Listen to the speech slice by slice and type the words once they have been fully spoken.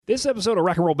This episode of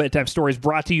Rock and Roll Bedtime Stories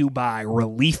brought to you by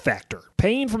Relief Factor.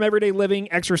 Pain from everyday living,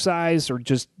 exercise, or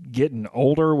just getting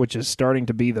older, which is starting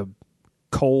to be the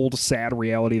cold, sad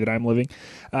reality that I'm living.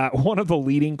 One of the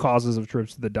leading causes of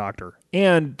trips to the doctor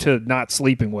and to not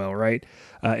sleeping well, right?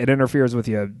 It interferes with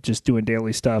you just doing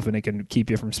daily stuff, and it can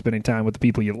keep you from spending time with the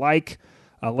people you like,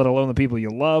 let alone the people you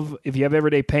love. If you have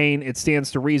everyday pain, it stands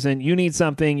to reason you need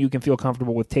something you can feel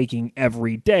comfortable with taking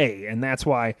every day, and that's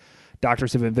why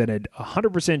doctors have invented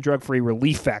 100% drug-free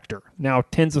Relief Factor. Now,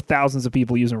 tens of thousands of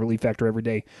people using Relief Factor every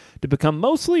day to become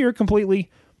mostly or completely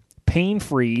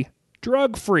pain-free,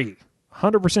 drug-free.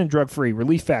 100% drug-free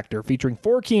Relief Factor, featuring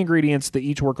 4 key ingredients that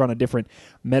each work on a different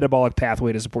metabolic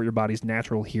pathway to support your body's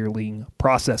natural healing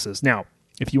processes. Now,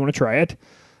 if you want to try it,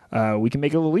 we can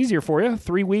make it a little easier for you.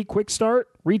 3-week quick start,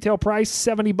 retail price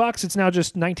 $70. It's now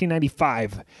just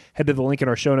 $19.95. Head to the link in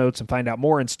our show notes and find out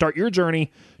more and start your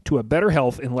journey to a better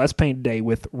health and less pain today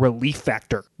with Relief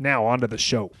Factor. Now on to the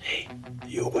show. Hey,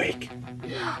 you awake?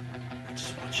 Yeah. I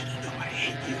just want you to know I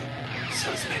hate you.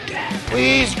 So's my dad.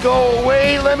 Please go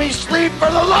away. Let me sleep for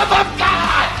the love of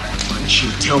God. Why don't you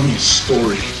tell me a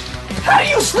story? How do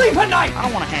you sleep at night? I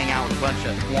don't want to hang out with a bunch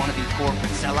of wannabe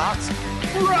corporate sellouts.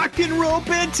 Rock and Roll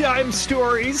Bedtime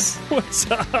Stories. What's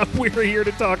up? We're here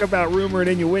to talk about rumor and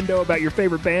innuendo about your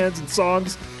favorite bands and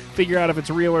songs. Figure out if it's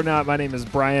real or not. My name is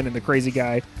Brian, and the crazy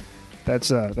guy,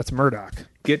 that's Murdoch.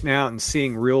 Getting out and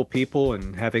seeing real people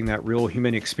and having that real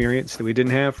human experience that we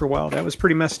didn't have for a while, that was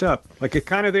pretty messed up. Like, it's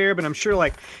kind of there, but I'm sure,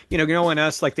 like, knowing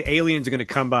us, like, the aliens are going to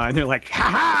come by and they're like,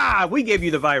 ha-ha, we gave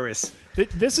you the virus.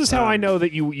 This is how I know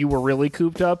that you were really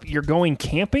cooped up. You're going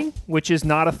camping, which is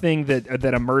not a thing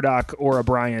that a Murdoch or a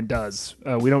Brian does.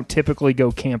 We don't typically go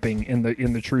camping in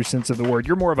the true sense of the word.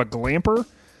 You're more of a glamper.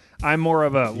 I'm more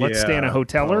of a let's stay in a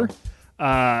hoteler,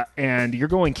 and you're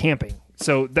going camping.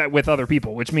 So that with other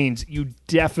people, which means you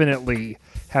definitely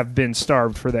have been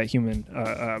starved for that human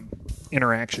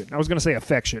interaction. I was going to say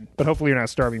affection, but hopefully you're not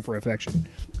starving for affection.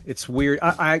 It's weird.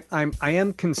 I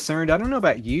am concerned. I don't know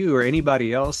about you or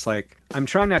anybody else. Like, I'm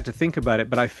trying not to think about it,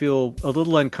 but I feel a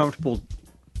little uncomfortable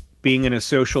being in a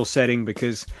social setting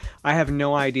because I have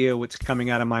no idea what's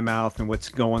coming out of my mouth and what's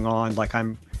going on. Like,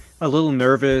 I'm a little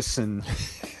nervous, and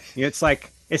it's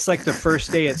like the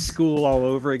first day at school all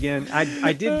over again.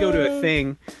 I did go to a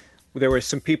thing where there were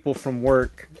some people from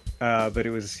work, but it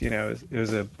was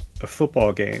a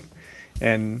football game,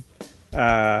 and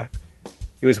it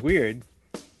was weird.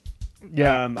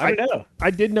 Yeah, I don't know. I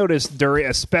did notice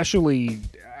especially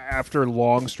after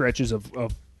long stretches of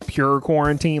pure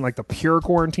quarantine, like the pure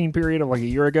quarantine period of like a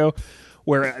year ago,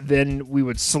 where then we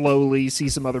would slowly see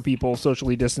some other people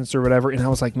socially distanced or whatever, and I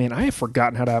was like, man, I have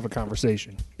forgotten how to have a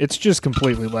conversation. It's just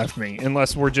completely left me,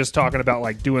 unless we're just talking about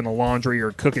like doing the laundry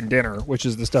or cooking dinner, which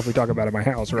is the stuff we talk about at my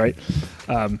house, right?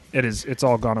 It's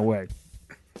all gone away.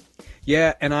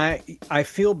 Yeah, and I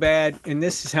feel bad, and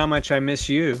this is how much I miss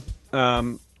you.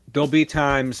 There'll be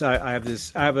times I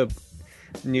have a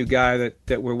new guy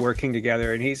that we're working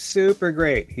together, and he's super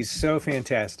great. He's so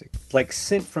fantastic, like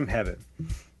sent from heaven.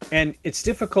 And it's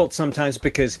difficult sometimes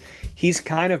because he's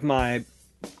kind of my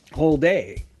whole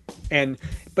day.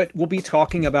 But we'll be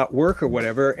talking about work or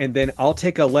whatever, and then I'll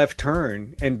take a left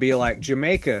turn and be like,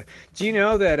 Jamaica, do you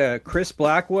know that Chris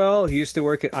Blackwell, he used to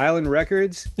work at Island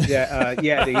Records? He signed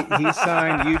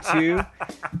U2.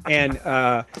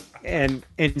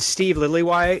 And Steve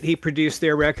Lillywhite, he produced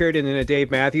their record and then a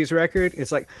Dave Matthews record.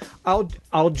 It's like,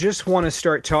 I'll just want to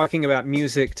start talking about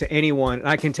music to anyone. And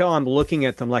I can tell I'm looking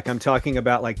at them like I'm talking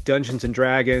about like Dungeons and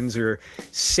Dragons or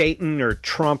Satan or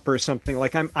Trump or something.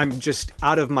 Like I'm just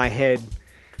out of my head,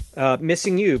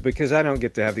 missing you because I don't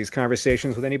get to have these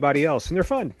conversations with anybody else, and they're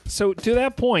fun. So to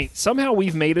that point, somehow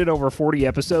we've made it over 40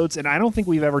 episodes, and I don't think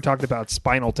we've ever talked about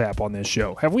Spinal Tap on this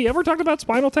show. Have we ever talked about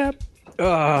Spinal Tap?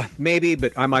 Maybe,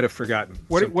 but I might have forgotten.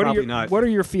 What are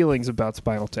your feelings about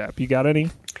Spinal Tap? You got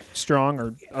any strong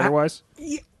or otherwise?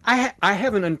 I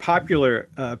have an unpopular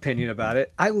opinion about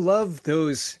it. I love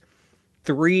those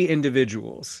 3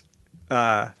 individuals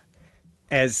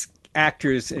as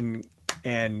actors and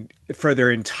for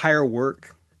their entire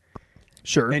work.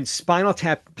 Sure. And Spinal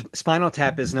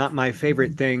Tap is not my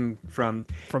favorite thing from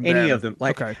any them. of them.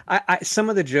 Like, okay. I some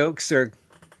of the jokes are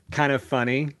kind of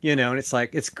funny, and it's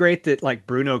like, it's great that like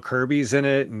Bruno Kirby's in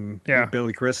it and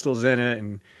Billy Crystal's in it,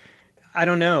 and I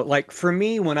don't know. Like for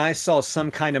me, when I saw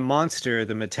Some Kind of Monster,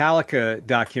 the Metallica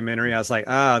documentary, I was like,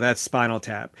 "Oh, that's Spinal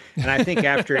Tap." And I think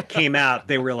after it came out,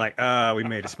 they were like, "Oh, we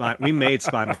made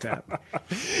Spinal Tap."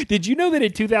 Did you know that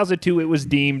in 2002 it was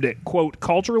deemed, quote,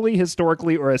 culturally,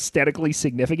 historically, or aesthetically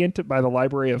significant by the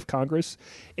Library of Congress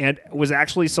and was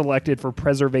actually selected for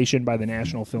preservation by the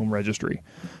National Film Registry?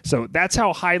 So that's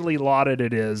how highly lauded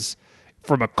it is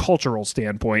from a cultural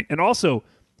standpoint. And also,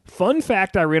 fun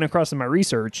fact I ran across in my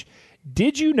research,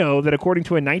 did you know that according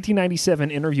to a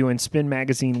 1997 interview in Spin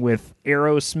magazine with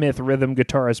Aerosmith rhythm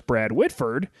guitarist Brad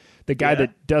Whitford, the guy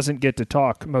that doesn't get to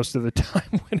talk most of the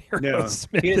time when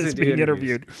Aerosmith is being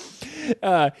interviewed,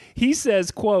 he says,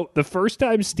 quote, the first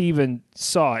time Steven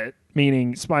saw it,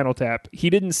 meaning Spinal Tap, he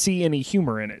didn't see any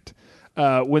humor in it.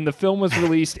 When the film was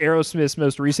released, Aerosmith's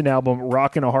most recent album,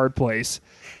 Rock in a Hard Place,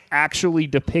 actually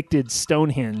depicted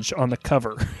Stonehenge on the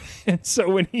cover. And so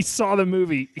when he saw the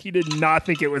movie, he did not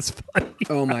think it was funny.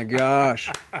 Oh my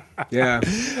gosh. Yeah.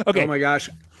 Okay. Oh my gosh.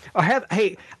 I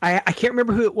can't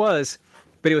remember who it was,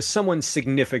 but it was someone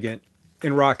significant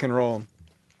in rock and roll.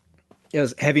 It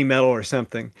was heavy metal or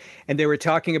something. And they were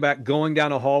talking about going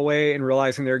down a hallway and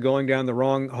realizing they're going down the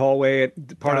wrong hallway,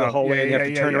 part of the hallway, and you have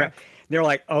to turn around. And they're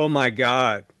like, oh my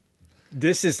God.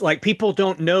 This is like, people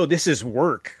don't know this is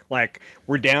work. Like,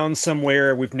 we're down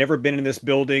somewhere, we've never been in this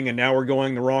building, and now we're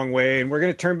going the wrong way, and we're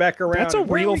going to turn back around. That's a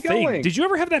real thing. Going? Did you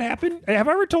ever have that happen? Have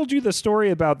I ever told you the story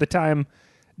about the time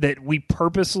that we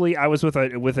purposely, I was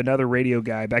with another radio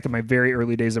guy back in my very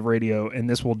early days of radio, and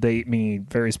this will date me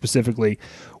very specifically.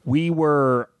 We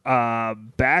were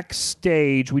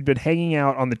backstage. We'd been hanging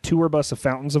out on the tour bus of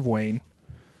Fountains of Wayne,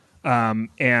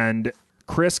 and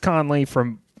Chris Conley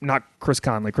from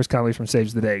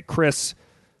Saves the Day. Chris,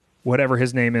 whatever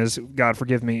his name is, God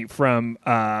forgive me, from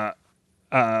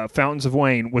Fountains of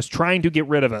Wayne, was trying to get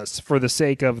rid of us for the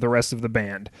sake of the rest of the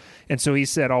band. And so he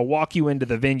said, I'll walk you into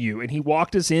the venue. And he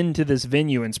walked us into this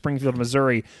venue in Springfield,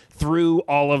 Missouri, through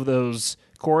all of those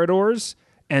corridors,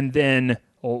 and then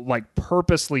like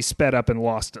purposely sped up and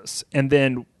lost us. And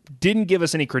then didn't give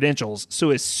us any credentials. So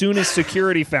as soon as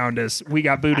security found us, we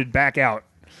got booted back out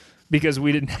because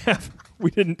we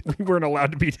weren't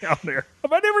allowed to be down there.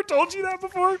 Have I never told you that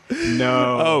before?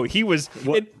 No. Oh, he was.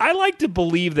 I like to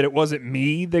believe that it wasn't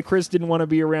me that Chris didn't want to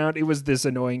be around. It was this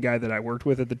annoying guy that I worked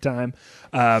with at the time.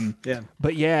 Yeah.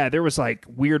 But yeah, there was like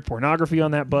weird pornography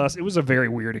on that bus. It was a very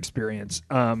weird experience.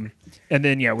 And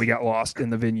then, yeah, we got lost in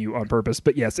the venue on purpose.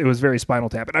 But yes, it was very Spinal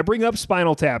Tap. And I bring up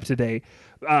Spinal Tap today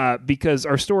because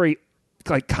our story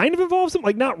like kind of involves them.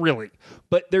 Like, not really.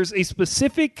 But there's a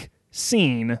specific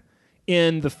scene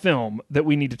in the film that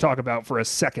we need to talk about for a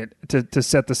second to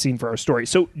set the scene for our story.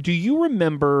 So do you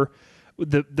remember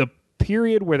the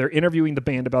period where they're interviewing the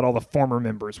band about all the former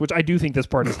members, which I do think this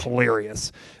part is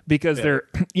hilarious because they're,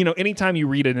 anytime you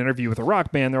read an interview with a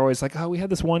rock band, they're always like, oh, we had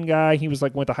this one guy, he was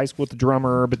like, went to high school with the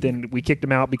drummer, but then we kicked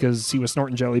him out because he was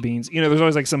snorting jelly beans. There's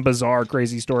always like some bizarre,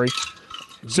 crazy story.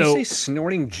 Did you say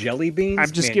snorting jelly beans?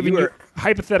 I'm just giving you a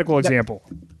hypothetical example.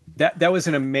 That was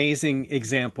an amazing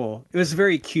example. It was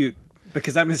very cute.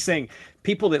 Because I'm just saying,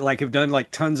 people that like have done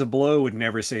like tons of blow would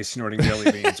never say snorting jelly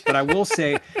beans. But I will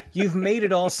say, you've made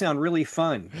it all sound really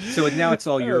fun. So now it's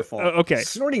all your fault. Okay,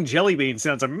 snorting jelly beans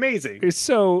sounds amazing.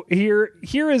 So here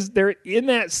is there in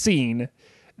that scene,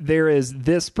 there is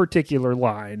this particular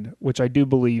line, which I do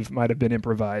believe might have been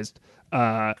improvised,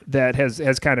 that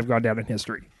has kind of gone down in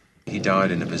history. He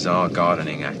died in a bizarre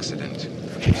gardening accident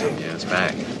some years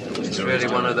back. It's really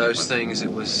one of those things.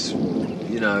 It was,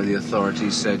 the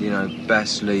authorities said,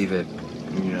 best leave it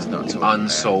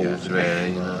unsolved,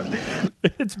 really.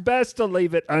 It's best to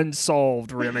leave it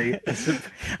unsolved, really.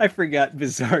 I forgot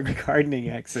bizarre gardening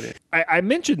accident. I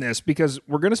mentioned this because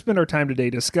we're going to spend our time today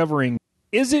discovering,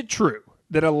 is it true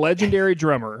that a legendary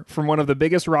drummer from one of the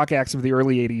biggest rock acts of the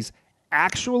early 80s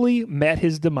actually met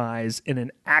his demise in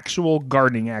an actual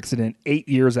gardening accident 8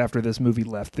 years after this movie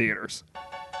left theaters?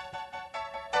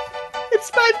 It's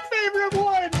my favorite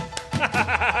one.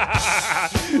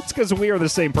 It's because we are the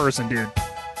same person, dude.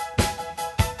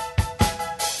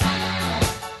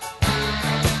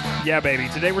 Yeah, baby.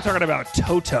 Today we're talking about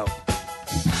Toto.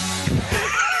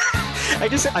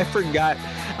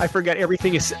 I forgot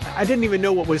everything. I didn't even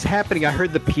know what was happening. I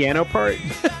heard the piano part.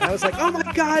 I was like, oh my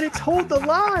God, it's Hold the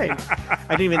Line. I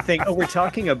didn't even think, we're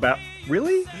talking about,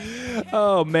 really?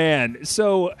 Oh, man.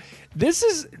 So this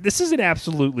is an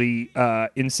absolutely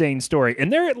insane story.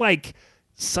 And they're like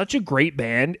such a great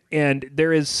band. And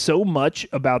there is so much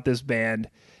about this band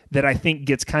that I think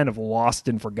gets kind of lost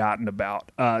and forgotten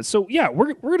about. So yeah,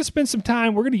 we're going to spend some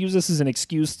time. We're going to use this as an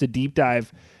excuse to deep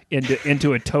dive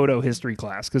into a Toto history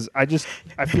class because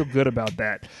I feel good about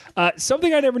that.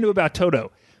 Something I never knew about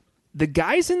Toto. The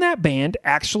guys in that band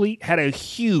actually had a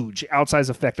huge outsized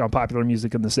effect on popular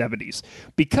music in the 70s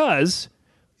because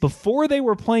before they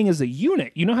were playing as a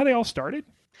unit, you know how they all started?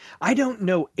 I don't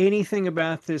know anything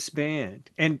about this band,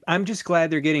 and I'm just glad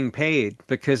they're getting paid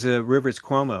because of Rivers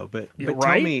Cuomo. But right?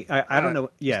 tell me, I don't know.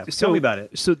 Yeah, tell me about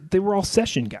it. So they were all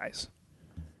session guys.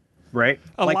 Right,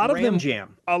 A lot of them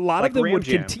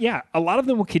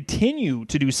would continue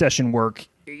to do session work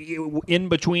in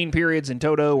between periods in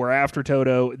Toto or after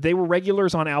Toto. They were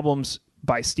regulars on albums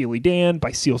by Steely Dan,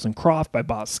 by Seals and Croft, by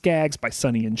Boz Scaggs, by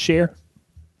Sonny and Cher.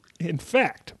 In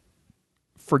fact,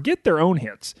 forget their own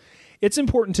hits. It's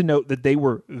important to note that they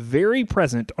were very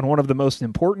present on one of the most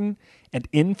important and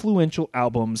influential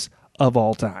albums of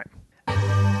all time.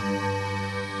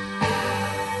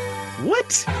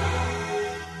 What?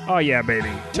 Oh, yeah,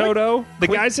 baby. Toto. The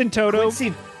guys in Toto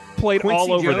played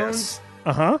all over Jones? this.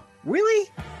 Uh-huh. Really?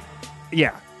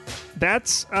 Yeah.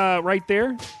 That's right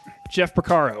there. Jeff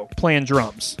Porcaro playing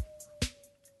drums.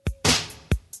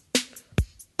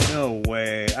 No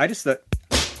way. I just thought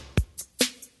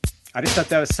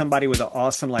that was somebody with an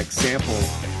awesome sample.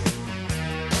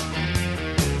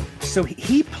 So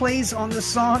he plays on the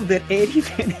song that Eddie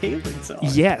Van Halen's on.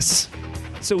 Yes.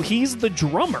 So he's the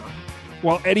drummer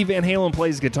while Eddie Van Halen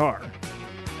plays guitar.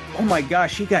 Oh my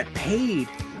gosh, he got paid.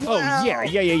 Oh,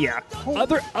 yeah.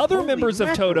 Other members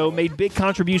of Toto made big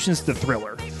contributions to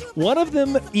Thriller. One of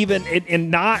them even,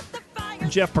 and not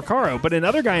Jeff Porcaro, but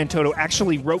another guy in Toto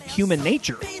actually wrote Human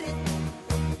Nature.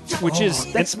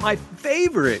 That's my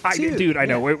favorite, too. Dude, I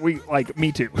know. We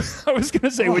me too. I was going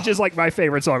to say, which is my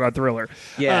favorite song on Thriller.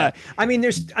 Yeah.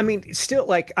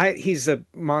 Still, he's a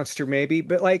monster maybe,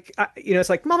 but it's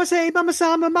like, Mama say, Mama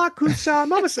sa, Mama kusa,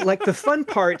 Mama sa. The fun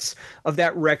parts of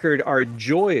that record are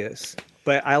joyous.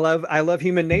 But I love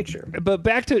Human Nature. But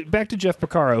back to Jeff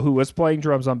Porcaro, who was playing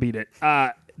drums on Beat It.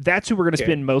 That's who we're going to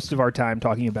spend most of our time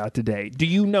talking about today. Do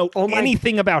you know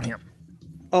anything about him?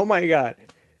 Oh my God.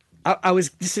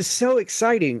 This is so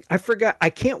exciting. I forgot. I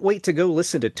can't wait to go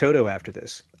listen to Toto after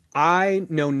this. I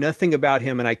know nothing about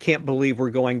him, and I can't believe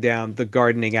we're going down the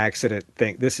gardening accident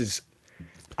thing.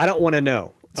 I don't want to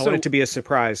know. I want it to be a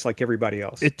surprise like everybody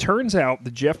else. It turns out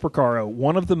that Jeff Porcaro,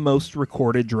 one of the most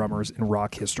recorded drummers in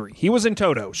rock history. He was in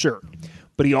Toto, sure.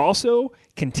 But he also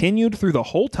continued through the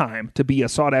whole time to be a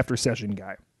sought-after session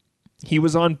guy. He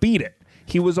was on Beat It.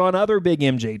 He was on other big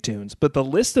MJ tunes. But the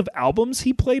list of albums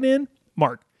he played in,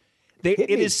 Mark, it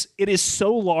is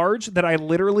so large that I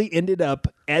literally ended up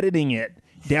editing it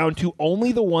down to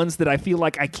only the ones that I feel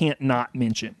like I can't not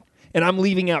mention. And I'm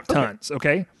leaving out tons,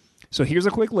 okay? So here's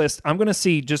a quick list. I'm going to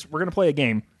see, we're going to play a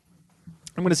game.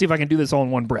 I'm going to see if I can do this all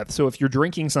in one breath. So if you're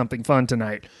drinking something fun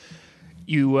tonight,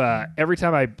 you every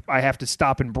time I have to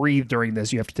stop and breathe during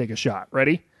this, you have to take a shot.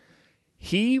 Ready?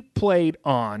 He played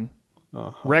on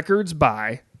records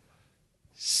by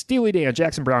Steely Dan,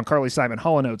 Jackson Browne, Carly Simon,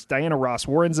 Hall & Oates, Diana Ross,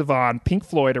 Warren Zevon, Pink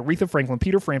Floyd, Aretha Franklin,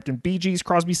 Peter Frampton, Bee Gees,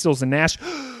 Crosby, Stills & Nash,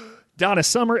 Donna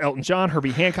Summer, Elton John,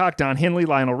 Herbie Hancock, Don Henley,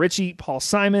 Lionel Richie, Paul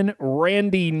Simon,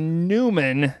 Randy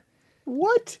Newman.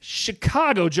 What?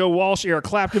 Chicago, Joe Walsh, Eric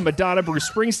Clapton, Madonna, Bruce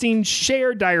Springsteen,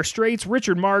 Cher, Dire Straits,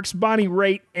 Richard Marx, Bonnie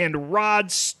Raitt, and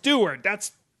Rod Stewart.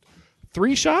 That's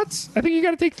 3 shots? I think you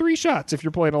got to take 3 shots if you're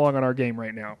playing along on our game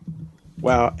right now.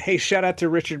 Wow. Hey, shout out to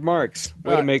Richard Marx.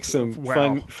 Way to make some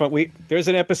fun. There's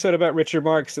an episode about Richard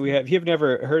Marx that we have. If you've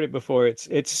never heard it before,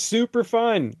 it's super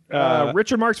fun.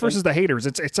 Richard Marx versus the Haters.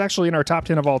 It's actually in our top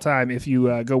 10 of all time. If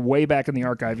you go way back in the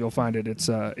archive, you'll find it. It's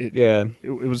an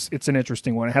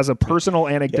interesting one. It has a personal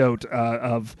anecdote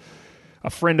of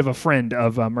a friend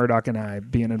of Murdoch and I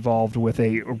being involved with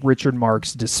a Richard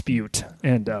Marx dispute.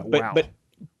 And wow.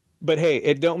 But hey,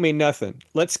 it don't mean nothing.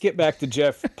 Let's get back to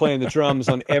Jeff playing the drums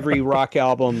on every rock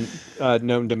album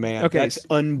known to man. Okay. That's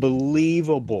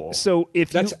unbelievable. So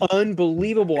that's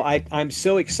unbelievable. I'm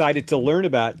so excited to learn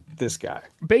about this guy.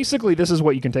 Basically, this is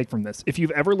what you can take from this. If you've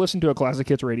ever listened to a Classic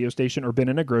Hits radio station or been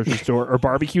in a grocery store or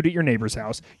barbecued at your neighbor's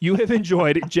house, you have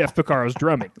enjoyed Jeff Porcaro's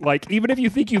drumming. Even if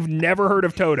you think you've never heard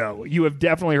of Toto, you have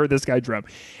definitely heard this guy drum.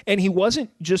 And he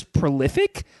wasn't just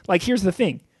prolific. Here's the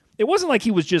thing. It wasn't like he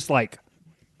was just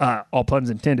all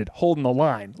puns intended, holding the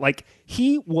line.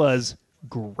 He was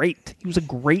great. He was a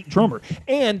great drummer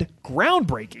and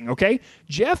groundbreaking, okay?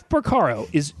 Jeff Porcaro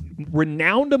is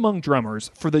renowned among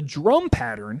drummers for the drum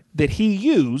pattern that he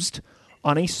used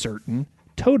on a certain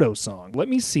Toto song. Let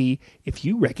me see if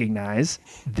you recognize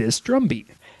this drum beat.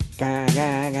 Ga,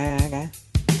 ga, ga, ga.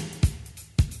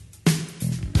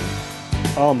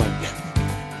 Oh my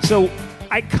God. So,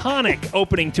 iconic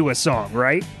opening to a song,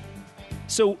 right?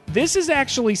 So this is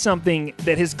actually something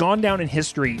that has gone down in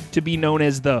history to be known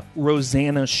as the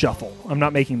Rosanna Shuffle. I'm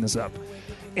not making this up.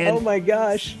 And, Oh my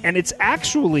gosh. And it's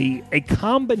actually a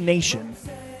combination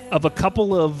of a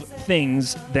couple of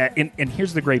things that, and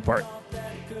here's the great part.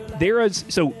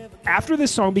 So after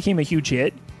this song became a huge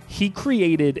hit, he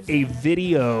created a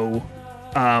video,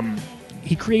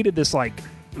 he created this like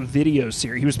video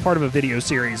series. He was part of a video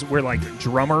series where like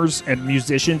drummers and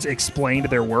musicians explained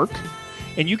their work.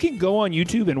 And you can go on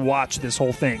YouTube and watch this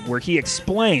whole thing where he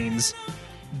explains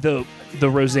the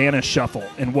Rosanna Shuffle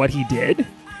and what he did.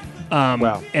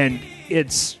 Wow. And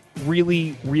it's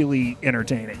really, really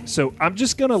entertaining. So I'm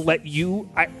just going to let you,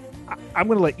 I'm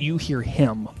going to let you hear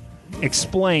him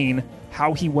explain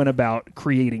how he went about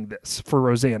creating this for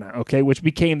Rosanna, okay? Which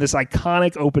became this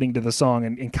iconic opening to the song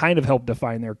and kind of helped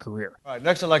define their career. All right,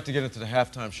 next I'd like to get into the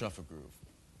halftime shuffle groove.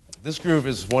 This groove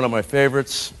is one of my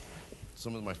favorites.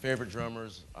 Some of my favorite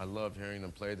drummers, I love hearing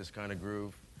them play this kind of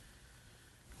groove.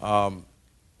 I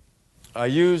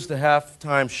used the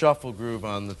halftime shuffle groove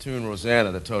on the tune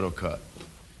Rosanna, the Toto cut.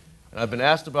 And I've been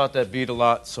asked about that beat a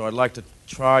lot, so I'd like to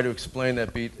try to explain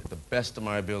that beat at the best of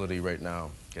my ability right now,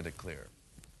 get it clear.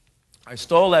 I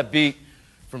stole that beat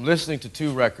from listening to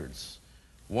two records.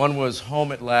 One was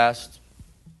Home at Last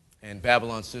and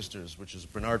Babylon Sisters, which is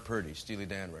Bernard Purdie, Steely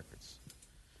Dan records.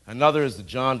 Another is the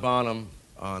John Bonham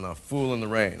on A Fool in the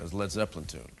Rain, a Led Zeppelin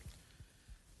tune.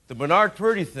 The Bernard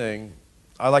Purdie thing,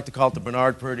 I like to call it the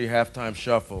Bernard Purdie halftime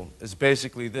shuffle, is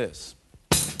basically this.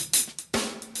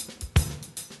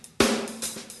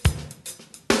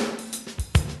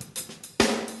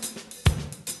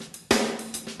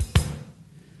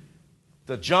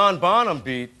 The John Bonham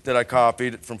beat that I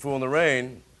copied from Fool in the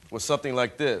Rain was something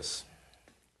like this.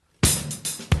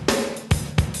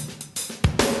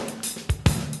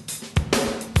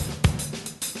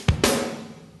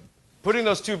 Putting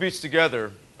those two beats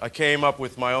together, I came up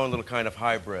with my own little kind of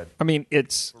hybrid. I mean,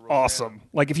 it's awesome.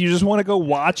 Like, if you just want to go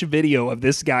watch a video of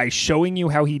this guy showing you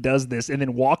how he does this and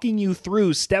then walking you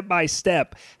through step by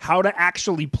step how to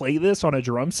actually play this on a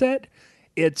drum set,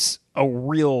 it's a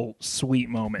real sweet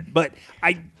moment. But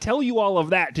I tell you all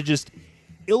of that to just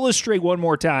illustrate one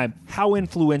more time how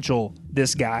influential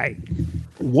this guy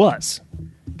was.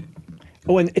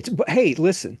 Oh, and hey,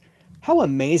 listen, how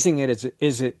amazing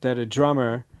is it that a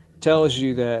drummer tells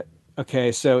you that,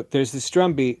 okay, so there's this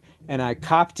drum beat, and I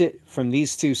copied it from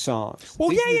these two songs. Well,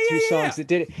 these are the two songs that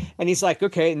did it. And he's like,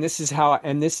 okay, and this is how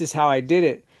I did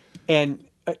it. And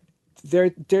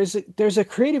there's a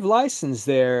creative license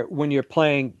there when you're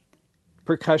playing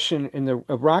percussion in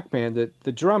a rock band.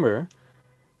 The drummer,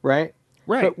 right?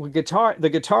 Right. But with the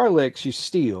guitar licks you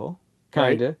steal,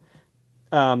 kind of.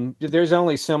 Right. There's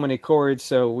only so many chords,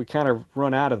 so we kind of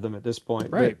run out of them at this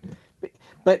point. Right.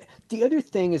 But the other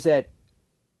thing is that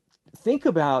think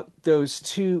about those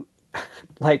two,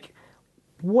 like,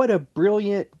 what a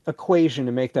brilliant equation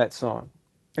to make that song.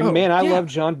 And I love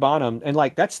John Bonham, and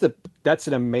like that's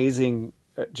an amazing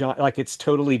John. Like, it's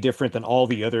totally different than all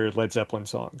the other Led Zeppelin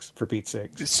songs, for Pete's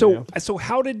sake. So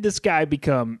how did this guy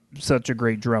become such a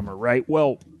great drummer? Right.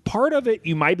 Well, part of it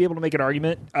you might be able to make an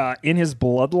argument in his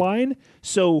bloodline.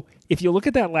 So if you look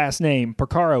at that last name,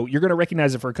 Porcaro, you're going to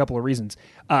recognize it for a couple of reasons.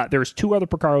 There's two other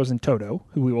Porcaros in Toto,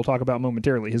 who we will talk about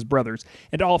momentarily, his brothers.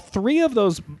 And all three of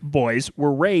those boys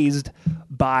were raised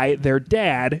by their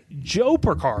dad, Joe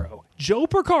Porcaro. Joe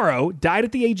Porcaro died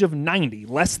at the age of 90,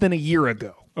 less than a year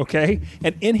ago. Okay?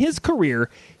 And in his career,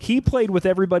 he played with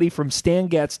everybody from Stan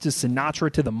Getz to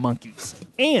Sinatra to the Monkees.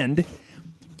 And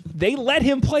they let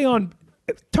him play on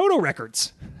Toto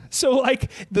records. So,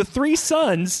 like, the three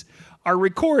sons are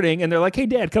recording, and they're like, hey,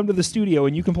 Dad, come to the studio,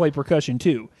 and you can play percussion,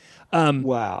 too.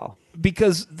 Wow.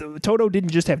 Because Toto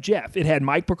didn't just have Jeff. It had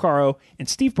Mike Porcaro and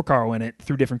Steve Porcaro in it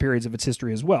through different periods of its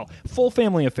history as well. Full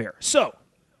family affair. So,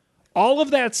 all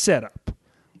of that set up,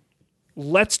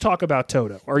 let's talk about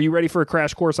Toto. Are you ready for a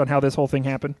crash course on how this whole thing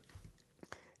happened?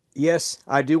 Yes,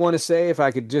 I do want to say, if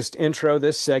I could just intro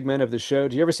this segment of the show.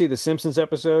 Do you ever see the Simpsons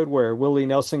episode where Willie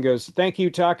Nelson goes, "Thank you,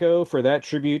 Taco, for that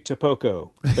tribute to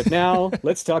Poco. But now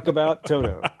let's talk about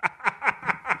Toto."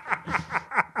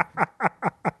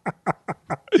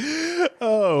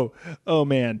 Oh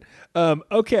man.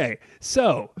 Okay,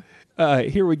 so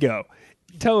here we go.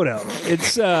 Toto.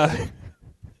 It's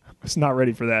not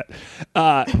ready for that.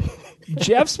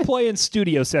 Jeff's playing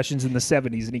studio sessions in the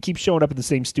 70s, and he keeps showing up at the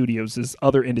same studios as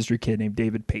other industry kid named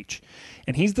David Paich.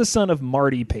 And he's the son of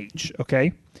Marty Paich,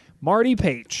 okay? Marty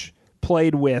Paich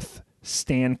played with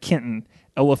Stan Kenton,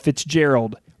 Ella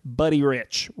Fitzgerald, Buddy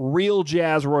Rich, real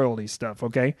jazz royalty stuff,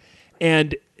 okay?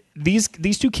 And these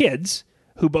two kids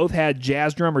who both had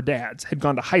jazz drummer dads, had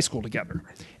gone to high school together.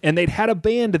 And they'd had a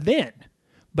band then.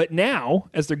 But now,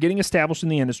 as they're getting established in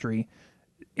the industry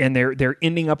and they're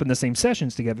ending up in the same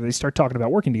sessions together, they start talking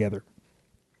about working together.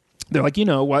 They're like, kind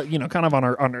of on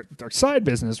our side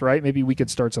business, right? Maybe we could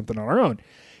start something on our own.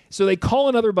 So they call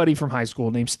another buddy from high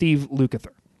school named Steve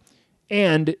Lukather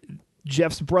and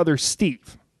Jeff's brother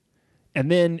Steve. And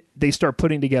then they start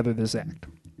putting together this act.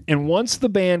 And once the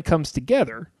band comes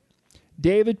together,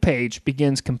 David Page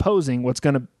begins composing what's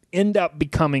going to end up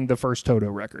becoming the first Toto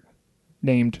record,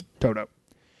 named Toto.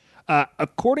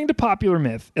 According to popular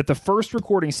myth, at the first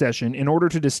recording session, in order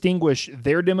to distinguish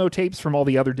their demo tapes from all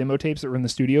the other demo tapes that were in the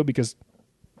studio, because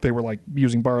they were like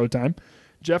using borrowed time,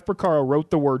 Jeff Porcaro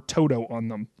wrote the word Toto on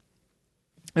them.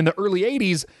 In the early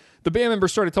 80s, the band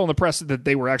members started telling the press that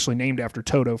they were actually named after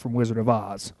Toto from Wizard of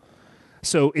Oz.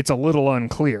 So it's a little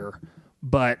unclear,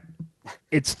 but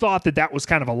it's thought that that was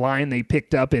kind of a line they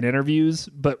picked up in interviews,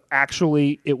 but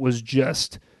actually it was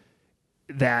just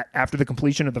that after the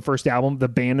completion of the first album, the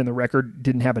band and the record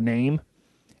didn't have a name.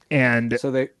 And so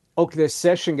the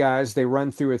session guys, they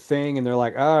run through a thing and they're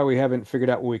like, we haven't figured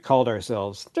out what we called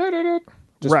ourselves.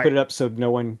 Just right. Put it up so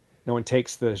no one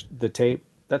takes the tape.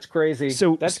 That's crazy.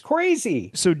 That's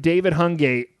crazy. So David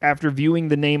Hungate, after viewing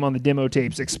the name on the demo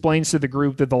tapes, explains to the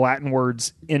group that the Latin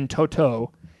words in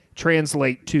toto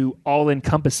translate to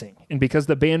all-encompassing. And because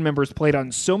the band members played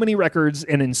on so many records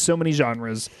and in so many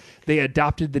genres, they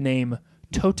adopted the name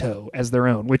Toto as their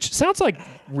own, which sounds like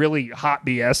really hot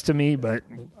BS to me, but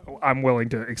I'm willing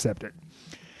to accept it.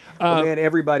 Man,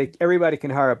 everybody can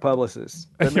hire a publicist.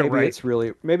 But maybe right. it's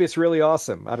really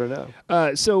awesome. I don't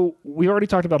know. So we already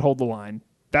talked about Hold the Line.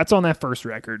 That's on that first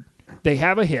record. They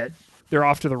have a hit. They're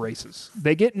off to the races.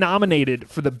 They get nominated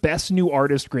for the Best New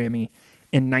Artist Grammy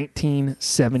in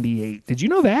 1978. Did you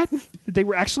know that? They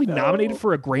were actually nominated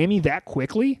for a Grammy that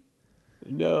quickly?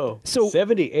 No. So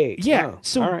 78. Yeah. Oh,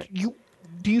 so all right.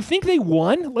 Do you think they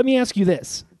won? Let me ask you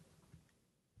this.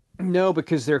 No,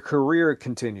 because their career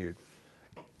continued.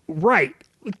 Right.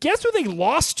 Guess who they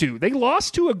lost to? They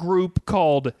lost to a group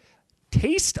called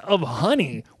Taste of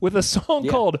Honey with a song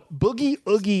called Boogie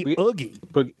Oogie Oogie.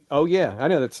 Oh, yeah. I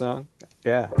know that song.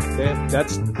 Yeah.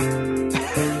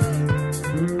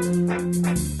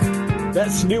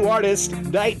 That's New Artist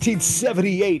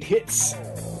 1978 hits.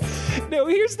 Now,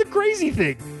 here's the crazy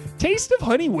thing. Taste of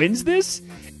Honey wins this,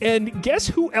 and guess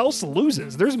who else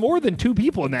loses? There's more than two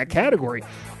people in that category.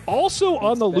 Also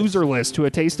on the loser list to A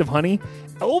Taste of Honey,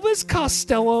 Elvis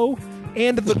Costello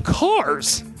and the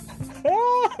Cars.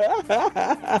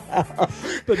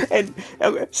 and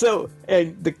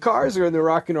the Cars are in the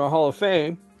Rock and Roll Hall of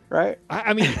Fame, right?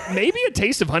 I mean, maybe A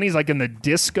Taste of Honey is like in the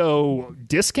disco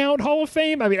discount Hall of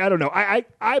Fame. I mean, I don't know.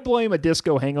 I blame a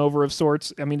disco hangover of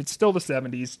sorts. I mean, it's still the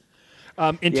 70s.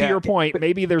 And to your point,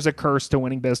 maybe there's a curse to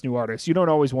winning Best New Artist. You don't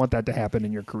always want that to happen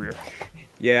in your career.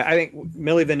 Yeah, I think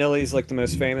Milli Vanilli is like the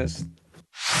most famous.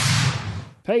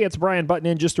 Hey, it's Brian Button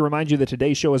in just to remind you that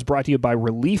today's show is brought to you by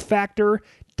Relief Factor.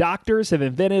 Doctors have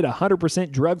invented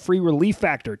 100% drug-free Relief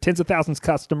Factor. Tens of thousands of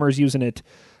customers using it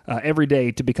every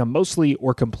day to become mostly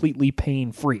or completely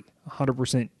pain-free.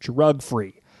 100%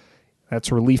 drug-free.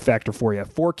 That's Relief Factor for you.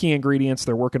 4 key ingredients.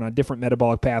 They're working on different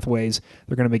metabolic pathways.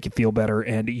 They're going to make you feel better.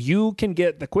 And you can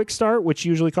get the Quick Start, which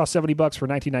usually costs $70 for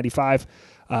 $19.95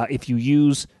 if you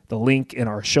use the link in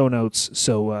our show notes.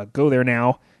 So go there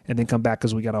now and then come back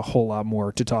because we got a whole lot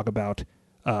more to talk about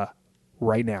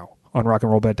right now on Rock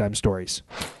and Roll Bedtime Stories.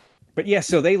 But yeah,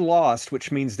 so they lost,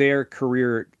 which means their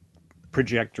career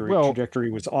trajectory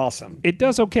was awesome. It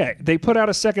does okay. They put out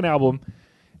a second album.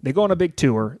 They go on a big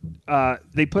tour.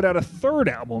 They put out a third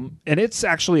album, and it's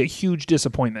actually a huge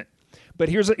disappointment. But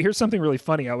here's something really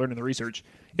funny I learned in the research.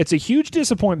 It's a huge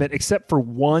disappointment except for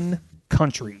one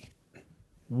country.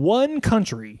 One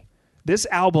country. This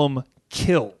album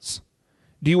kills.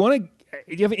 Do you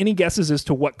have any guesses as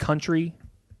to what country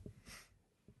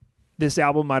this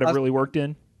album might have really worked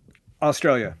in?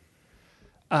 Australia.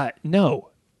 No,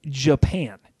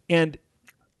 Japan. And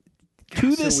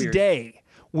to this day,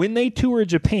 when they tour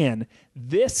Japan,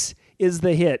 this is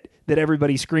the hit that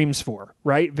everybody screams for,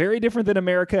 right? Very different than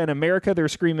America. In America, they're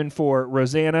screaming for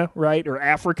Rosanna, right? Or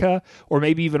Africa, or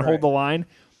maybe even Hold the Line.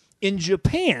 In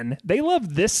Japan, they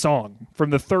love this song from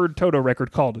the third Toto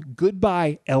record called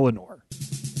Goodbye, Eleanor.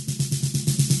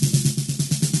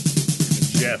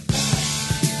 Jeff.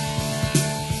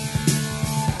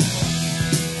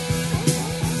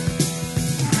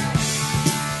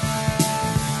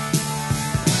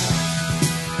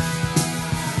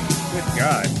 Good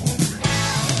God.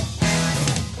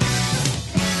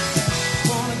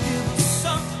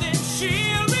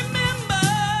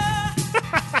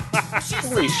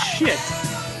 Holy Holy shit.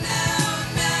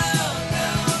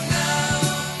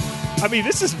 I mean,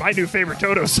 this is my new favorite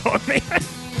Toto song, man.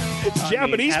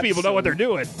 Japanese people know what they're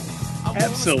doing.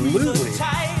 Absolutely.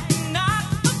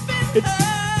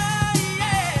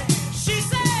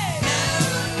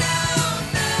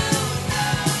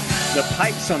 The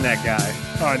pipes on that guy.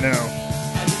 I know.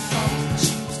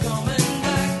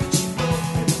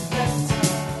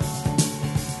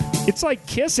 It's like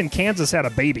Kiss and Kansas had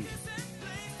a baby.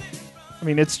 I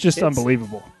mean, it's just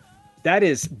unbelievable. That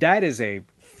is a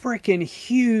freaking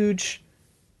huge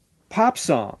pop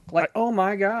song. Like, oh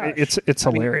my gosh. It's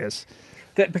hilarious.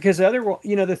 That because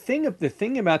the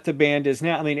thing about the band is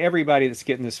now, I mean, everybody that's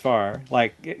getting this far,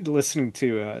 like listening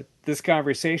to this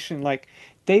conversation, like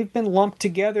they've been lumped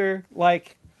together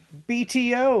like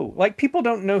BTO. Like people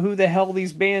don't know who the hell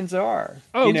these bands are.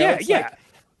 Oh, you know? yeah, It's yeah.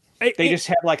 Like, they just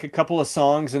have like a couple of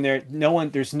songs, and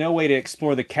there's no way to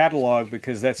explore the catalog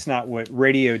because that's not what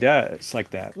radio does like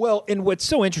that. Well, and what's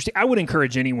so interesting, I would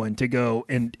encourage anyone to go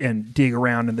and dig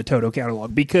around in the Toto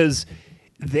catalog because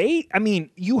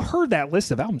you heard that list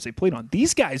of albums they played on.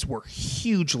 These guys were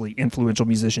hugely influential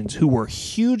musicians who were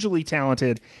hugely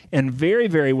talented and very,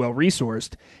 very well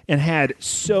resourced and had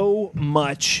so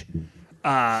much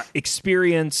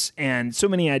experience and so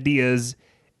many ideas,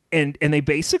 and they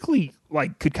basically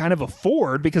like could kind of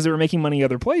afford, because they were making money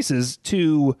other places,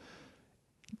 to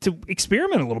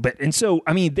experiment a little bit. And so,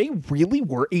 I mean, they really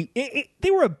were they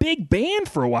were a big band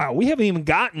for a while. We haven't even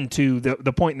gotten to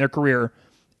the point in their career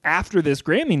after this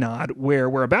Grammy nod where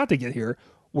we're about to get here,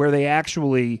 where they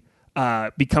actually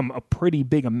become a pretty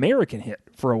big American hit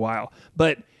for a while.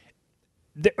 But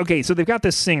okay, so they've got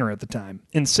this singer at the time,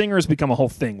 and singers become a whole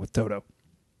thing with Toto.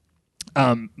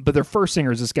 But their first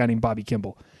singer is this guy named Bobby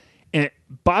Kimball. And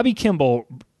Bobby Kimball,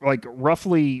 like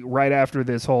roughly right after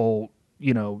this whole,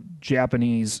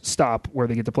 Japanese stop where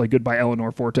they get to play Goodbye Eleanor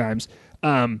 4 times,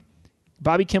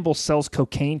 Bobby Kimball sells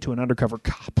cocaine to an undercover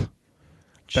cop.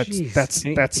 That's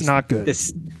not good.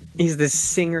 He's the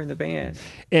singer in the band.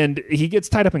 And he gets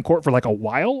tied up in court for like a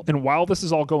while. And while this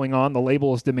is all going on, the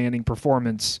label is demanding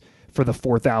performance for the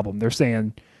 4th album. They're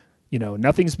saying,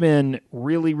 nothing's been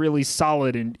really, really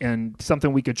solid and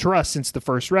something we could trust since the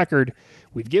first record.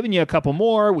 We've given you a couple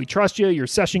more. We trust you. You're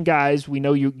session guys. We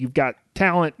know you've got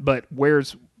talent, but when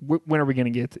are we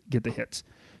going to get the hits?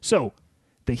 So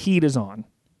the heat is on.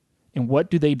 And what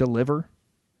do they deliver?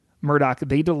 Murdoch,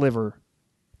 they deliver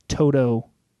Toto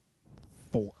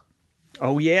 4.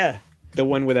 Oh, yeah. The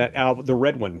one with that album, the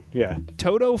red one. Yeah.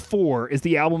 Toto 4 is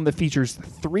the album that features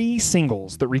 3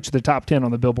 singles that reach the top 10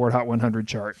 on the Billboard Hot 100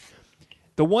 chart.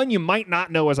 The one you might not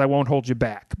know is I Won't Hold You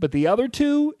Back. But the other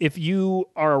 2, if you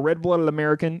are a red-blooded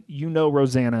American, you know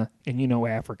Rosanna and you know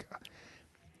Africa.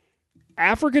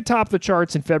 Africa topped the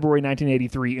charts in February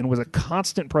 1983 and was a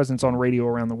constant presence on radio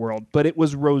around the world. But it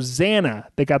was Rosanna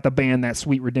that got the band that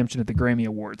sweet redemption at the Grammy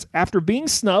Awards. After being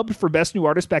snubbed for Best New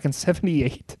Artist back in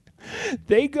 '78,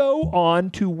 they go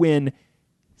on to win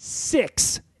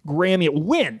 6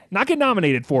 Grammy, not get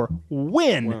nominated for,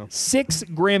 win 6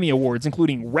 Grammy Awards,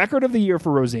 including Record of the Year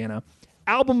for Rosanna,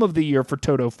 Album of the Year for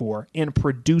Toto 4, and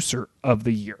Producer of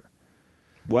the Year.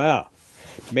 Wow.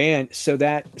 Man, so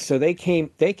they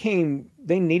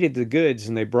needed the goods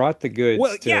and they brought the goods.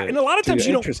 Well, yeah, and a lot of times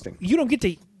you don't get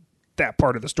to that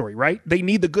part of the story, right? They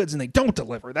need the goods and they don't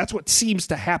deliver. That's what seems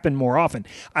to happen more often.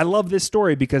 I love this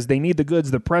story because they need the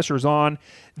goods, the pressure's on,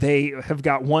 they have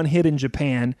got one hit in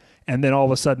Japan, and then all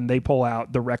of a sudden they pull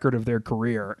out the record of their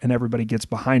career and everybody gets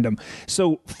behind them.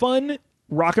 So fun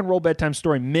rock and roll bedtime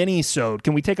story mini-sode.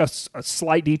 Can we take a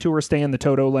slight detour, stay in the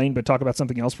Toto lane, but talk about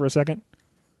something else for a second?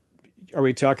 Are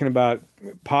we talking about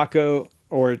Paco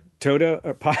or Toto?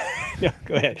 Or no,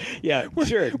 go ahead. Yeah,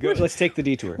 sure. Let's take the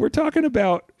detour. We're talking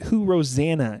about who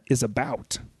Rosanna is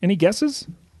about. Any guesses?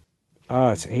 Oh,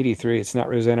 it's 83. It's not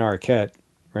Rosanna Arquette,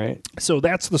 right? So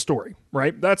that's the story,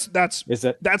 right? That's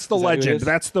the legend.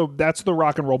 That's the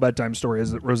rock and roll bedtime story,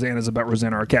 is that Rosanna's about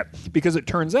Rosanna Arquette. Because it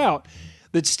turns out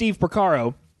that Steve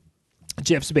Porcaro,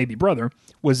 Jeff's baby brother,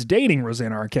 was dating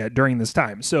Rosanna Arquette during this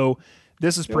time. So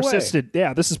this has persisted.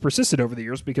 Yeah, this has persisted over the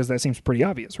years because that seems pretty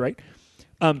obvious, right?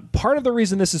 Part of the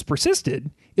reason this has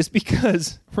persisted is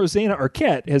because Rosanna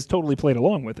Arquette has totally played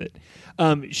along with it.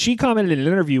 She commented in an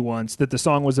interview once that the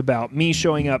song was about me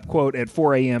showing up, quote, at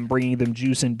 4 a.m., bringing them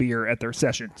juice and beer at their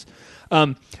sessions.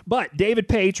 But David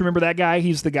Page, remember that guy?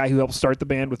 He's the guy who helped start the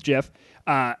band with Jeff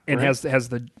and has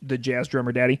the jazz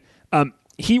drummer daddy.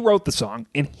 He wrote the song,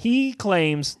 and he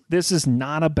claims this is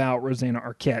not about Rosanna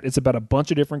Arquette. It's about a bunch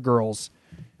of different girls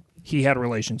he had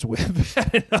relations with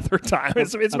at another time.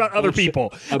 It's about other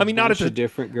people. I mean, not at the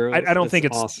different girls. I don't think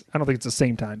it's awesome. I don't think it's the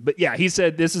same time. But yeah, he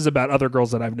said this is about other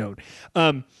girls that I've known.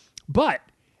 But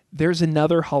there's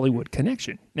another Hollywood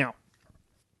connection. Now,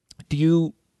 do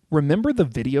you remember the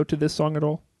video to this song at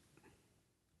all?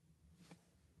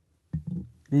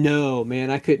 No, man,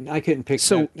 I couldn't pick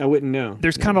that. I wouldn't know.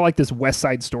 There's kind of like this West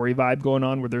Side Story vibe going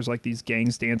on where there's like these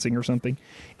gangs dancing or something.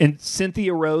 And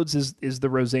Cynthia Rhodes is the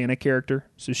Rosanna character.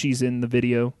 So she's in the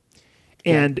video.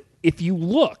 And if you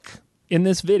look in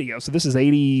this video, so this is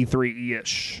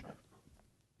 83-ish.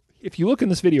 If you look in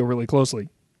this video really closely,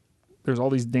 there's all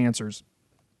these dancers.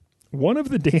 One of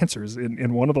the dancers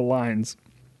in one of the lines,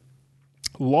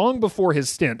 long before his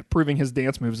stint proving his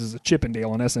dance moves as a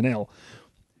Chippendale on SNL,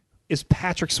 is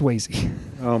Patrick Swayze.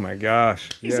 Oh my gosh.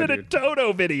 He's in a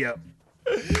Toto video.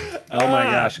 Oh my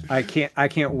gosh. I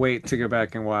can't wait to go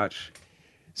back and watch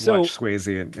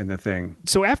Swayze in the thing.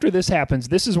 So after this happens,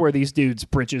 this is where these dudes'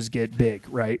 britches get big,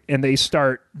 right? And they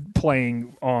start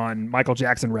playing on Michael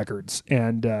Jackson records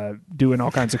and doing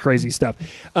all kinds of crazy stuff.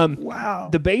 Wow.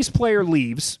 The bass player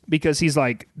leaves because he's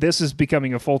like, this is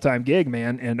becoming a full-time gig,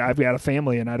 man, and I've got a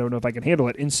family and I don't know if I can handle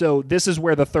it. And so this is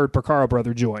where the third Porcaro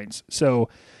brother joins. So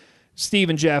Steve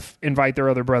and Jeff invite their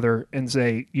other brother and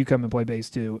say, you come and play bass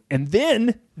too. And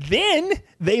then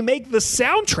they make the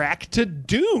soundtrack to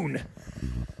Dune.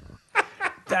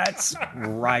 That's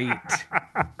right.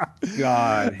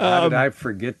 God, how did I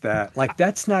forget that? Like,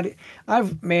 that's not...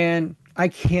 I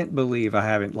can't believe I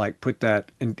haven't, like, put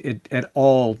that at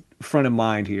all front of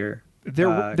mind here.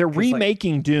 They're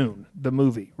remaking Dune, the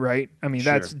movie, right? I mean,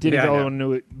 Sure. that's...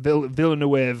 Denis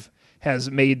Villeneuve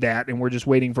has made that, and we're just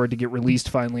waiting for it to get released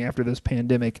finally after this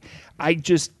pandemic. I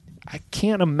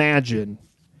can't imagine,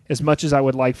 as much as I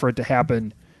would like for it to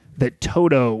happen, that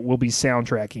Toto will be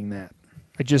soundtracking that.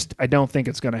 I don't think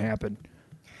it's going to happen.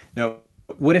 No.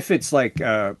 What if it's like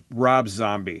Rob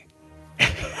Zombie?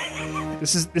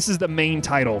 This is the main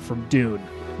title from Dune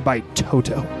by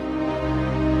Toto.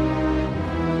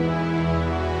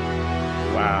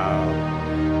 Wow.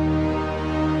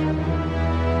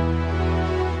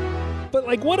 But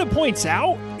like what it points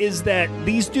out is that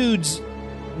these dudes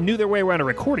knew their way around a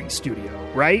recording studio,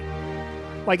 right?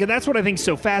 Like, and that's what I think is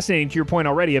so fascinating to your point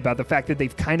already about the fact that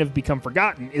they've kind of become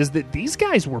forgotten is that these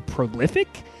guys were prolific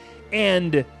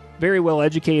and very well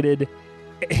educated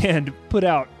and put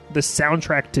out the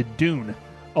soundtrack to Dune,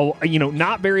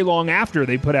 not very long after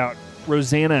they put out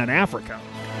Rosanna in Africa.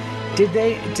 Did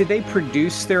they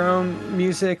produce their own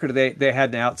music, or they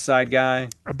had an outside guy?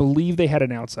 I believe they had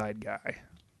an outside guy.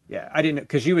 Yeah, I didn't,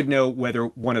 because you would know whether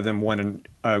one of them won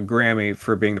a Grammy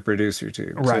for being the producer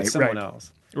too. So Right, it's someone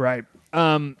else. Right.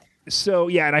 So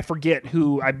yeah, and I forget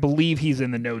who. I believe he's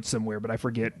in the notes somewhere, but I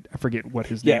forget what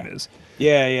his name is.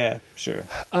 Yeah, sure.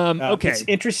 Okay. It's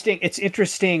interesting. It's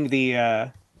interesting.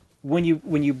 When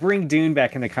you bring Dune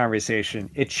back in the conversation,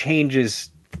 it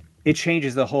changes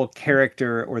the whole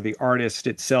character or the artist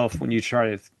itself when you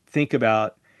try to think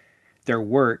about their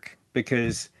work,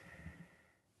 because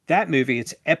that movie,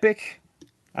 it's epic.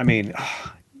 I mean,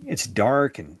 it's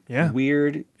dark and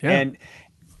weird, and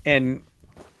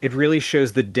it really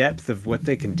shows the depth of what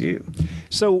they can do.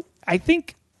 So I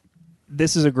think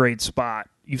this is a great spot.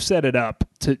 You've set it up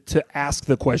to ask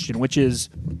the question, which is,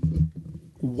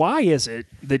 why is it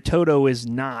that Toto is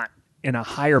not in a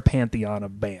higher pantheon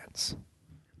of bands?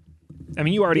 I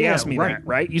mean, you already asked me that,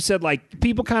 right? You said, like,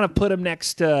 people kind of put him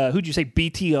next to, who'd you say,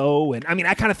 BTO? And I mean,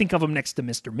 I kind of think of him next to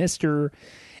Mr. Mister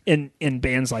in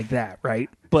bands like that, right?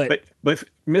 But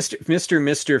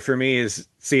Mr. for me is,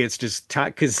 it's just time,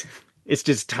 because it's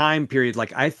just time period.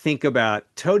 Like, I think about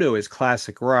Toto as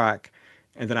classic rock,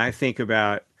 and then I think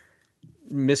about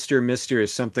Mr.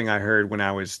 is something I heard when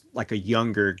I was like a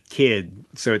younger kid.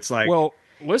 So it's like, well,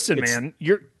 listen, man,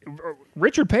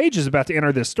 Richard Page is about to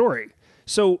enter this story.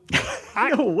 So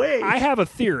no way. I have a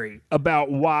theory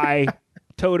about why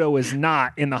Toto is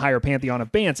not in the higher pantheon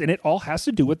of bands, and it all has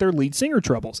to do with their lead singer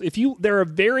troubles. There are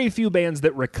very few bands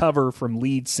that recover from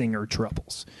lead singer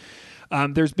troubles.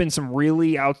 There's been some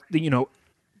really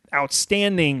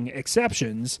outstanding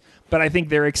exceptions, but I think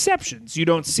they're exceptions. You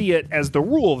don't see it as the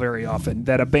rule very often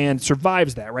that a band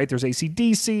survives that, right? There's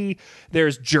AC/DC,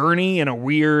 there's Journey in a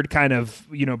weird kind of,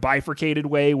 bifurcated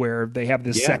way where they have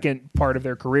this second part of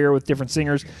their career with different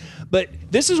singers. But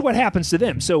this is what happens to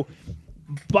them. So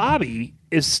Bobby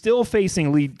is still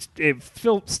facing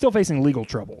legal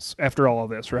troubles after all of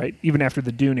this, right? Even after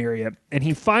the Dune area. And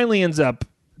he finally ends up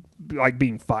like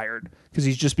being fired because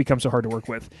he's just become so hard to work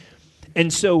with.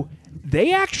 And so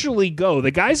they actually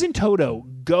the guys in Toto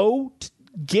go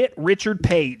get Richard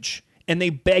Page and they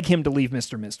beg him to leave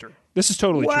Mr. Mister. This is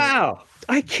totally true. Wow.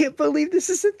 I can't believe this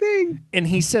is a thing. And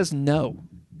he says no.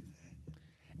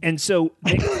 And so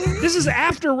this is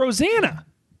after Rosanna.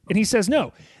 And he says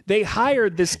no. They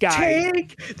hired this guy.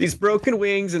 Take these broken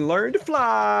wings and learn to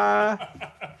fly.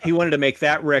 He wanted to make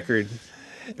that record.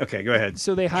 Okay, go ahead.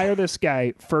 So they hire this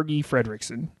guy, Fergie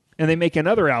Fredrickson, and they make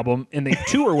another album and they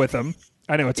tour with him.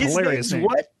 I know, it's a hilarious name.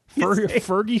 What?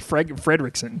 Fergie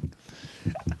Fredrickson.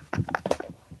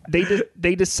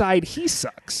 They decide he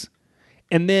sucks.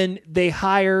 And then they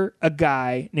hire a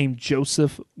guy named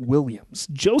Joseph Williams.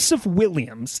 Joseph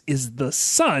Williams is the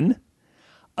son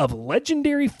of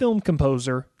legendary film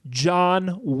composer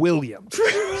John Williams.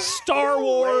 Star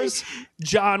Wars,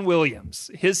 John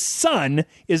Williams. His son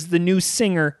is the new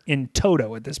singer in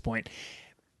Toto at this point.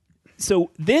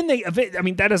 So then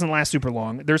that doesn't last super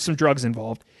long. There's some drugs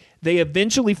involved. They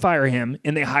eventually fire him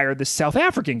and they hire this South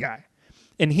African guy.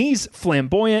 And he's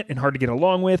flamboyant and hard to get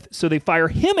along with, so they fire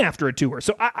him after a tour.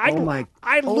 So I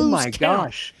lose count.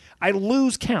 Gosh. I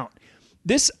lose count.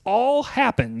 This all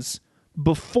happens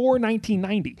before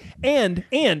 1990.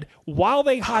 And while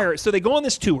they hire, so they go on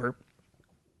this tour.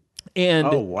 And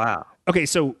oh, wow. Okay,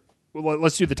 so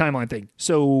let's do the timeline thing.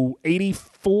 So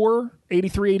 84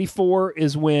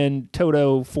 is when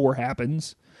Toto 4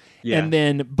 happens. Yeah. And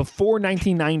then before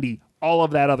 1990, all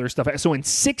of that other stuff. So in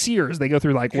 6 years, they go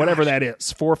through whatever that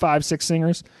is, 4, 5, 6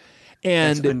 singers.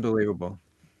 And that's unbelievable.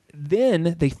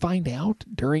 Then they find out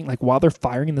while they're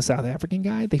firing the South African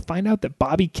guy, they find out that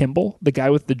Bobby Kimball, the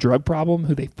guy with the drug problem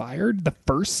who they fired, the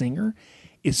first singer,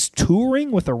 is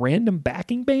touring with a random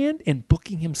backing band and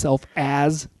booking himself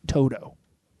as Toto.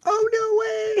 Oh,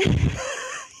 no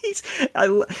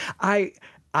way.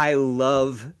 I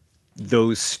love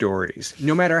those stories,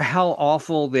 no matter how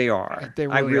awful they are. They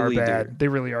really are bad. Do. They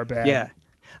really are bad. Yeah.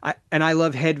 I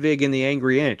love Hedwig and the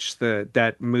Angry Inch,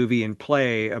 that movie and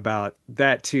play about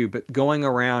that too, but going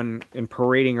around and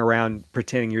parading around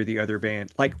pretending you're the other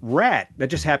band. Like Rat, that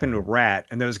just happened with Rat,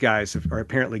 and those guys are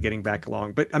apparently getting back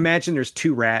along. But imagine there's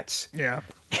two Rats. Yeah.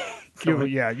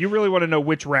 You really want to know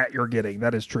which Rat you're getting.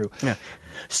 That is true. Yeah.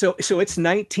 So it's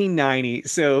 1990.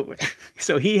 So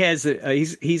he has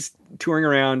he's touring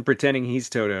around pretending he's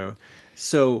Toto.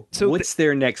 So what's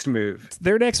their next move?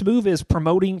 Their next move is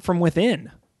promoting from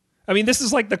within. I mean, this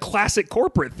is like the classic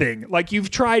corporate thing. Like, you've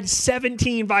tried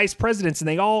 17 vice presidents and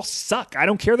they all suck. I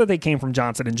don't care that they came from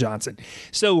Johnson & Johnson.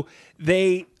 So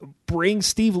they bring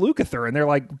Steve Lukather and they're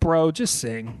like, bro, just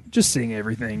sing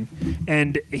everything.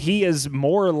 And he has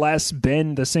more or less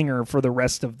been the singer for the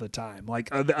rest of the time. Like,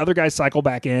 the other guys cycle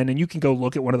back in, and you can go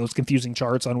look at one of those confusing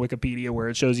charts on Wikipedia where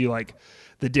it shows you like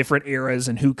the different eras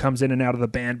and who comes in and out of the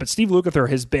band. But Steve Lukather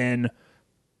has been...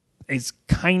 is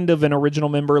kind of an original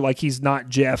member. Like, he's not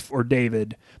Jeff or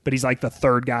David, but he's like the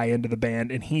third guy into the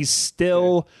band, and he's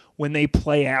still, when they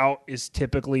play out, is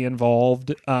typically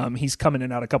involved. He's come in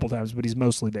and out a couple times, but he's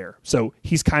mostly there. So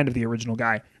he's kind of the original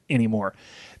guy anymore.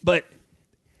 But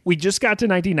we just got to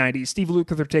 1990. Steve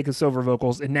Lukather takes over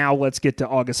vocals, and now let's get to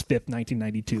August 5th,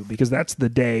 1992, because that's the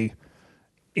day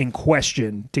in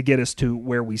question to get us to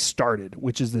where we started,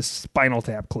 which is this Spinal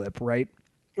Tap clip, right?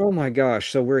 Oh my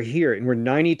gosh. So we're here and we're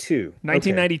 92.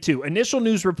 1992. Okay. Initial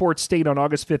news reports state on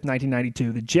August 5th,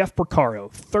 1992, that Jeff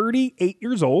Porcaro, 38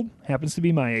 years old, happens to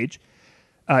be my age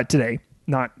today,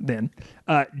 not then,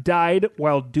 died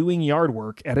while doing yard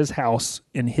work at his house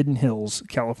in Hidden Hills,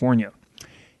 California.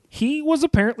 He was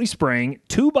apparently spraying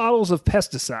 2 bottles of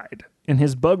pesticide in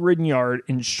his bug-ridden yard,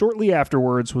 and shortly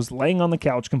afterwards was laying on the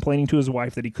couch complaining to his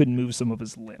wife that he couldn't move some of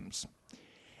his limbs.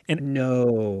 And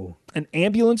an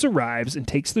ambulance arrives and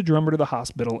takes the drummer to the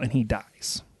hospital, and he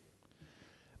dies.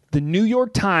 The New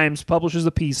York Times publishes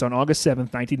a piece on August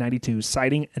 7th, 1992,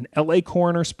 citing an L.A.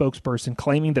 coroner spokesperson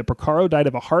claiming that Porcaro died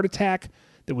of a heart attack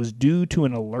that was due to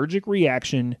an allergic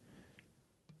reaction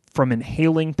from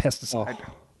inhaling pesticide.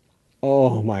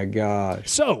 Oh my gosh.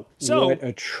 So what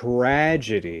a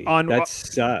tragedy. That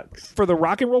sucks. For the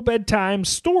Rock and Roll Bedtime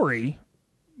story,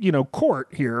 court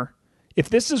here, if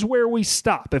this is where we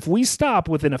stop, if we stop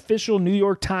with an official New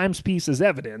York Times piece as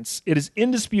evidence, it is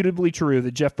indisputably true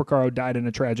that Jeff Porcaro died in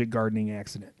a tragic gardening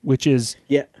accident, which is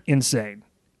insane.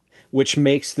 Which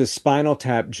makes the Spinal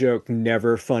Tap joke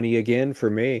never funny again for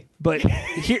me. But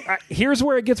here's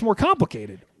where it gets more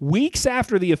complicated. Weeks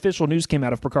after the official news came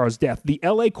out of Porcaro's death, the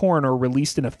L.A. coroner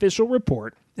released an official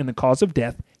report, and the cause of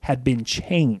death had been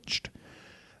changed.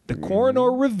 The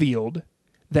coroner revealed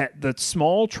that there were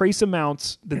small trace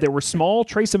amounts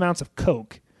of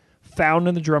coke found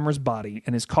in the drummer's body,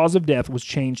 and his cause of death was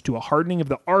changed to a hardening of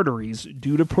the arteries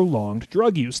due to prolonged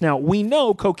drug use. Now, we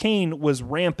know cocaine was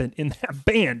rampant in that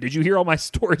band. Did you hear all my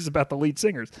stories about the lead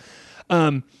singers?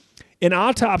 An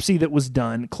autopsy that was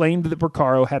done claimed that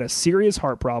Porcaro had a serious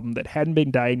heart problem that hadn't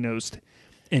been diagnosed,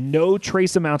 and no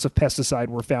trace amounts of pesticide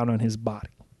were found on his body.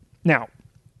 Now,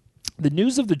 the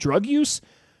news of the drug use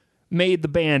made the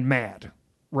band mad,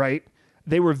 right?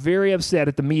 They were very upset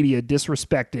at the media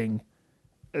disrespecting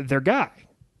their guy.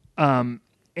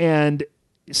 And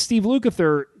Steve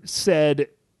Lukather said,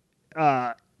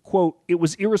 quote, "It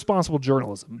was irresponsible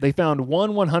journalism. They found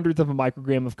 1/100th of a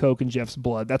microgram of coke in Jeff's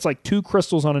blood. That's like 2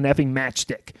 crystals on an effing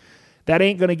matchstick. That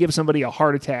ain't going to give somebody a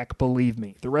heart attack, believe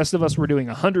me. The rest of us were doing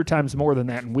 100 times more than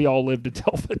that, and we all lived to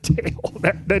tell the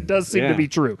tale." That does seem to be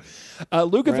true.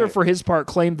 Lukather, for his part,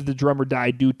 claimed that the drummer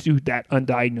died due to that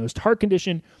undiagnosed heart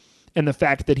condition and the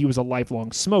fact that he was a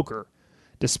lifelong smoker,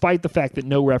 despite the fact that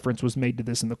no reference was made to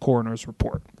this in the coroner's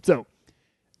report. So,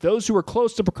 those who were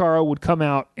close to Porcaro would come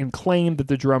out and claim that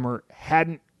the drummer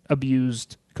hadn't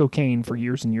abused cocaine for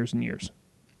years and years and years.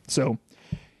 So,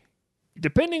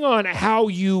 depending on how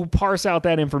you parse out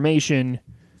that information,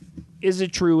 is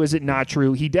it true, is it not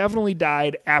true? He definitely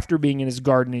died after being in his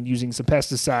garden and using some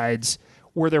pesticides.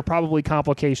 Were there probably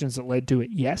complications that led to it?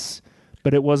 Yes,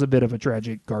 but it was a bit of a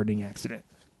tragic gardening accident.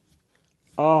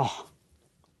 Oh,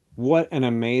 what an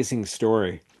amazing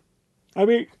story. I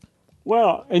mean,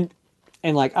 well, and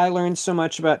like I learned so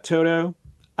much about Toto.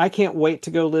 I can't wait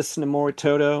to go listen to more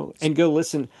Toto and go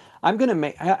listen. I'm going to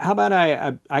make, how about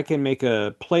I can make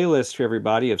a playlist for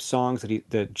everybody of songs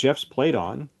that Jeff's played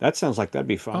on. That sounds like that'd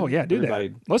be fun. Oh yeah, do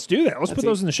that. Let's do that. Let's put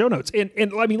those in the show notes. And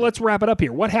I mean, let's wrap it up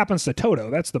here. What happens to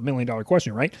Toto? That's the $1 million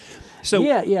question, right? So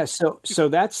yeah. So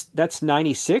that's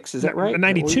 96. Is that right?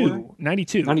 92.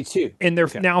 And they're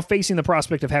now facing the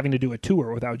prospect of having to do a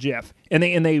tour without Jeff. And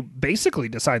they basically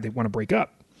decide they want to break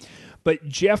up. But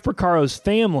Jeff Porcaro's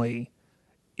family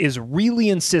is really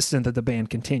insistent that the band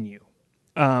continue.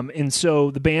 And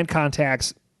so the band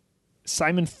contacts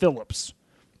Simon Phillips,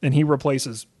 and he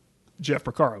replaces Jeff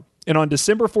Porcaro. And on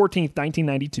December 14th,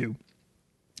 1992,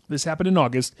 this happened in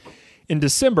August. In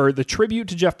December, the tribute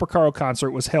to Jeff Porcaro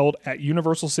concert was held at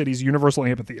Universal City's Universal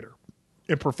Amphitheater.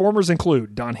 And performers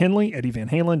include Don Henley, Eddie Van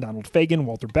Halen, Donald Fagen,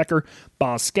 Walter Becker,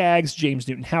 Boz Scaggs, James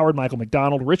Newton Howard, Michael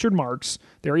McDonald, Richard Marx,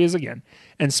 there he is again,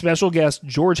 and special guest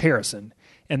George Harrison.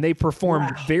 And they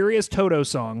performed various Toto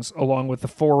songs along with the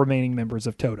 4 remaining members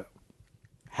of Toto.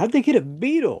 How'd they get a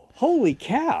Beatle? Holy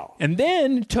cow. And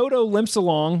then Toto limps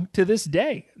along to this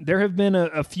day. There have been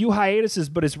a few hiatuses,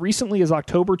 but as recently as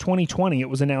October 2020, it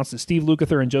was announced that Steve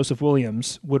Lukather and Joseph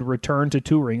Williams would return to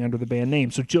touring under the band name.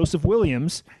 So Joseph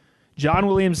Williams, John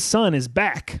Williams' son, is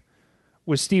back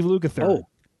with Steve Lukather. Oh.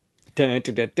 Dun,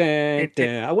 dun, dun, dun,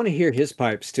 dun. I want to hear his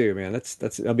pipes too, man.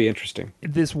 That'll be interesting.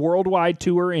 This worldwide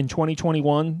tour in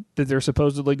 2021 that they're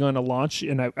supposedly going to launch,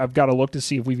 and I've got to look to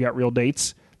see if we've got real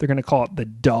dates. They're going to call it the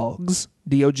Dogs,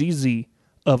 D-O-G-Z,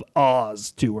 of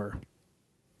Oz tour.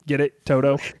 Get it,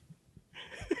 Toto?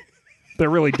 They're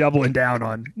really doubling down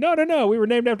on, no, we were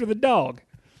named after the dog.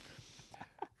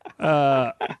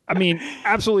 I mean,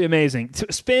 absolutely amazing.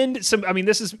 Spend some, I mean,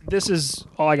 this is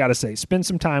all I got to say. Spend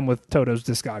some time with Toto's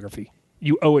discography.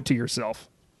 You owe it to yourself.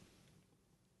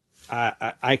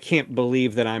 I can't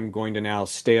believe that I'm going to now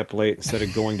stay up late instead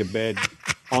of going to bed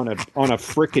on a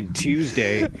frickin'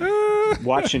 Tuesday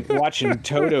watching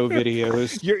Toto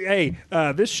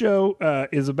videos. This show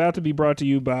is about to be brought to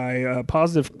you by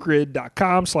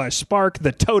positivegrid.com/spark,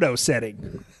 the Toto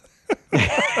setting.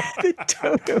 The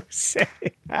Toto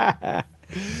setting.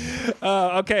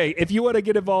 Okay, if you want to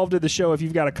get involved in the show, if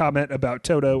you've got a comment about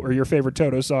Toto or your favorite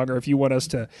Toto song, or if you want us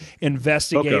to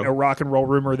investigate a rock and roll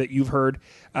rumor that you've heard,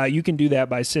 you can do that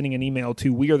by sending an email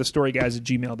to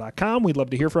wearethestoryguys@gmail.com. We'd love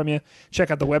to hear from you. Check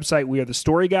out the website,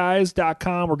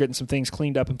 wearethestoryguys.com. We're getting some things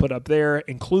cleaned up and put up there,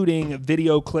 including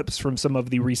video clips from some of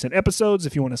the recent episodes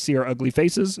if you want to see our ugly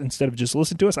faces instead of just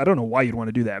listen to us. I don't know why you'd want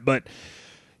to do that, but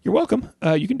you're welcome.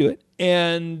 You can do it.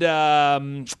 And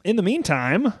in the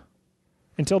meantime,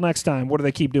 until next time, what do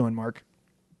they keep doing, Mark?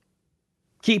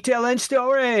 Keep telling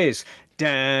stories. Hold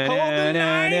the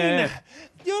line.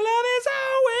 Your love is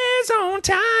always on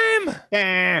time.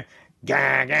 Your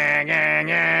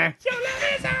love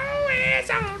is always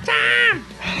on time.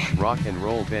 Rock and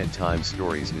Roll Bedtime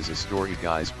Stories is a Story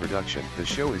Guys production. The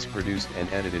show is produced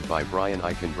and edited by Brian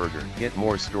Eichenberger. Get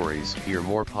more stories, hear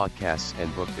more podcasts,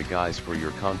 and book the guys for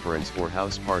your conference or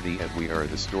house party at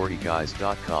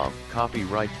wearethestoryguys.com.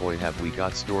 Copyright Boy Have We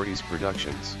Got Stories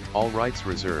Productions. All rights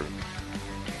reserved.